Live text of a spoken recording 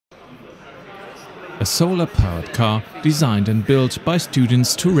A solar-powered car, designed and built by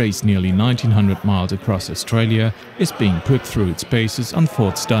students to race nearly 1900 miles across Australia, is being put through its paces on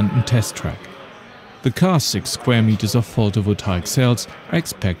Ford's Dunton test track. The car's 6 square meters of photovoltaic cells are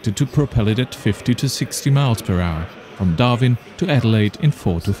expected to propel it at 50 to 60 miles per hour, from Darwin to Adelaide in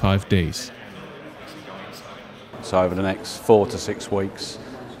 4 to 5 days. So over the next 4 to 6 weeks,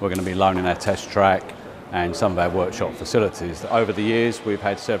 we're going to be loaning our test track and some of our workshop facilities. Over the years, we've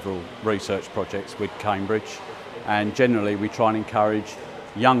had several research projects with Cambridge, and generally we try and encourage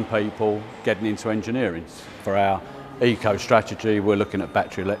young people getting into engineering. For our eco strategy, we're looking at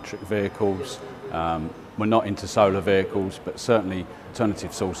battery electric vehicles. We're not into solar vehicles, but certainly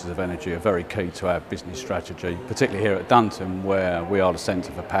alternative sources of energy are very key to our business strategy, particularly here at Dunton, where we are the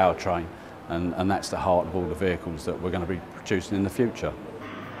centre for powertrain, and that's the heart of all the vehicles that we're going to be producing in the future.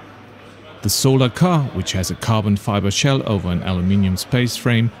 The solar car, which has a carbon fibre shell over an aluminium space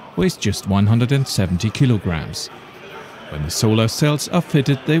frame, weighs just 170 kilograms. When the solar cells are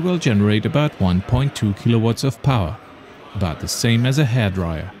fitted, they will generate about 1.2 kilowatts of power, about the same as a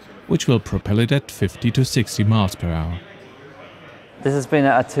hairdryer, which will propel it at 50 to 60 miles per hour. This has been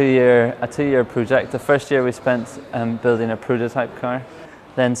a two-year project. The first year we spent building a prototype car.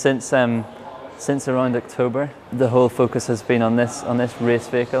 Then since around October, the whole focus has been on this race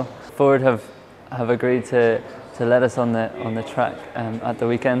vehicle. Ford have agreed to let us on the track at the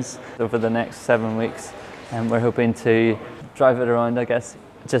weekends over the next 7 weeks, and we're hoping to drive it around, I guess,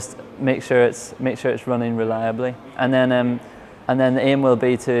 just make sure it's running reliably, and then the aim will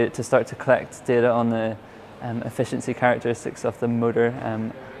be to start to collect data on the efficiency characteristics of the motor,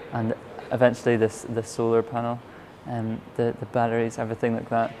 and eventually the solar panel, the batteries, everything like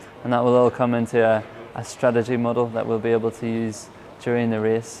that, and that will all come into a strategy model that we'll be able to use during the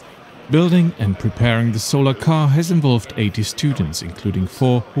race. Building and preparing the solar car has involved 80 students, including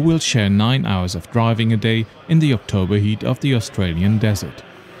 4 who will share 9 hours of driving a day in the October heat of the Australian desert.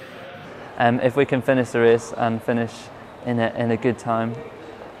 If we can finish the race and finish in a good time,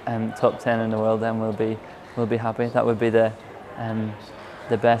 top 10 in the world, then we'll be happy. That would be the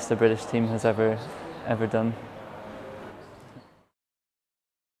best the British team has ever done.